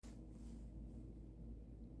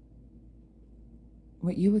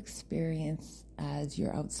what you experience as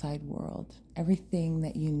your outside world, everything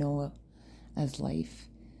that you know as life,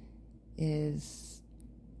 is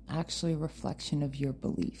actually a reflection of your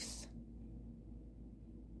beliefs.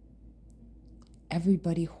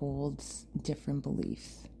 Everybody holds different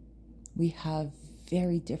beliefs. We have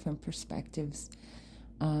very different perspectives,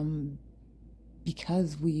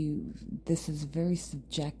 because this is a very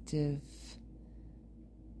subjective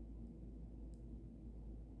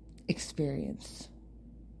experience.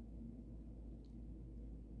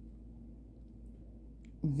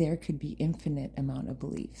 There could be infinite amount of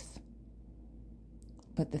beliefs.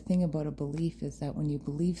 But the thing about a belief is that when you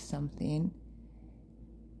believe something,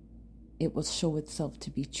 it will show itself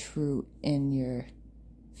to be true in your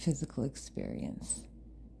physical experience,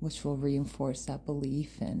 which will reinforce that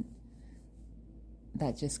belief, and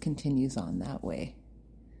that just continues on that way.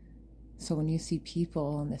 So when you see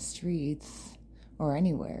people on the streets or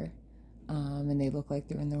anywhere, and they look like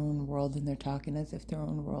they're in their own world and they're talking as if their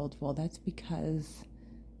own world, well, that's because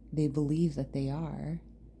they believe that they are,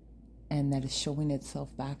 and that is showing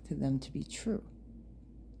itself back to them to be true.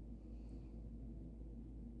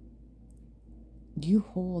 You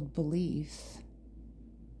hold beliefs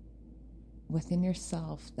within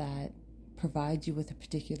yourself that provide you with a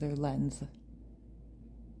particular lens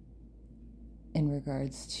in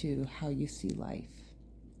regards to how you see life.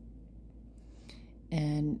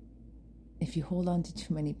 And if you hold on to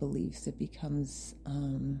too many beliefs, it becomes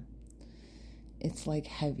it's like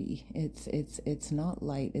heavy. It's not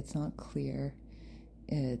light. It's not clear.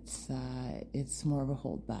 It's more of a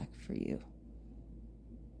holdback for you.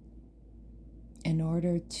 In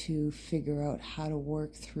order to figure out how to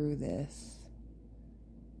work through this,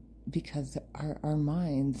 because our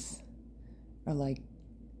minds are like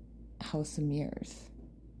house of mirrors,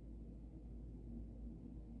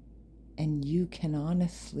 and you can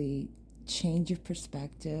honestly change your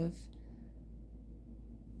perspective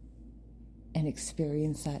and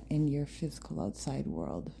experience that in your physical outside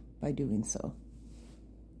world by doing so.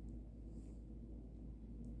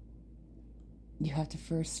 You have to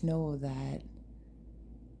first know that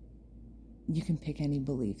you can pick any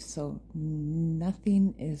belief. So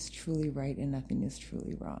nothing is truly right and nothing is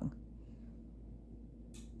truly wrong.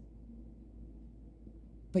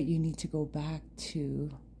 But you need to go back to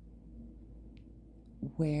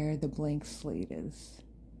where the blank slate is.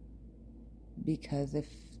 Because if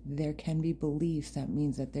there can be beliefs, that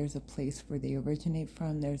means that there's a place where they originate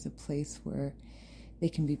from, there's a place where they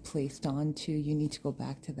can be placed onto. You need to go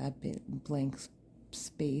back to that blank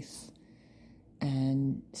space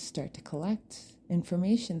and start to collect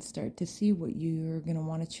information, start to see what you're going to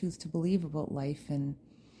want to choose to believe about life and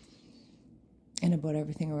about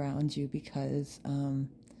everything around you, because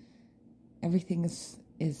everything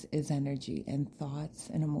is energy, and thoughts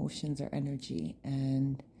and emotions are energy.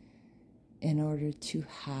 And in order to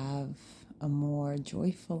have a more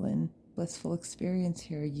joyful and blissful experience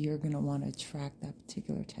here, you're going to want to attract that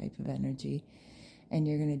particular type of energy. And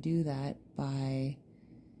you're going to do that by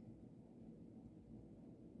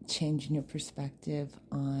changing your perspective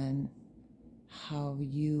on how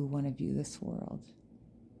you want to view this world.